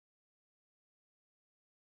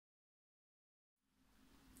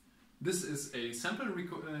This is a sample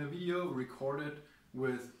video recorded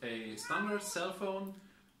with a standard cell phone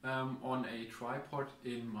on a tripod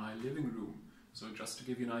in my living room. So just to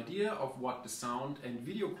give you an idea of what the sound and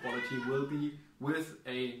video quality will be with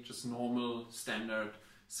a just normal standard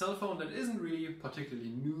cell phone that isn't really particularly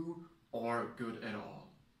new or good at all.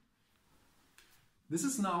 This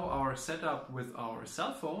is now our setup with our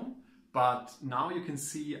cell phone, but now you can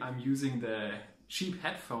see I'm using the cheap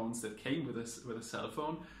headphones that came with a cell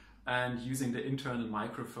phone and using the internal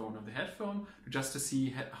microphone of the headphone just to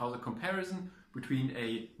see how the comparison between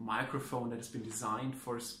a microphone that has been designed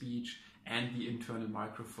for speech and the internal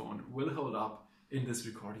microphone will hold up in this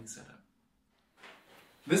recording setup.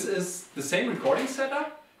 This is the same recording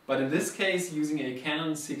setup, but in this case using a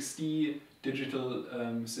Canon 6D digital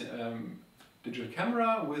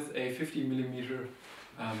camera with a 50mm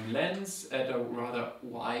lens at a rather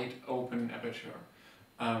wide open aperture.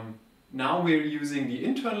 Now we're using the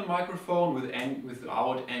internal microphone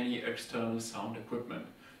without any external sound equipment,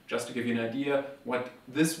 just to give you an idea what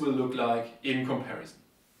this will look like in comparison.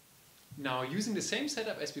 Now using the same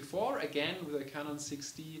setup as before, again with a Canon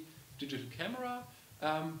 6D digital camera,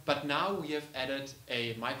 but now we have added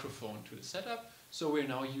a microphone to the setup. So we're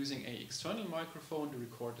now using an external microphone to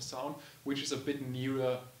record the sound, which is a bit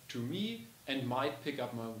nearer to me and might pick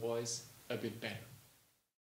up my voice a bit better.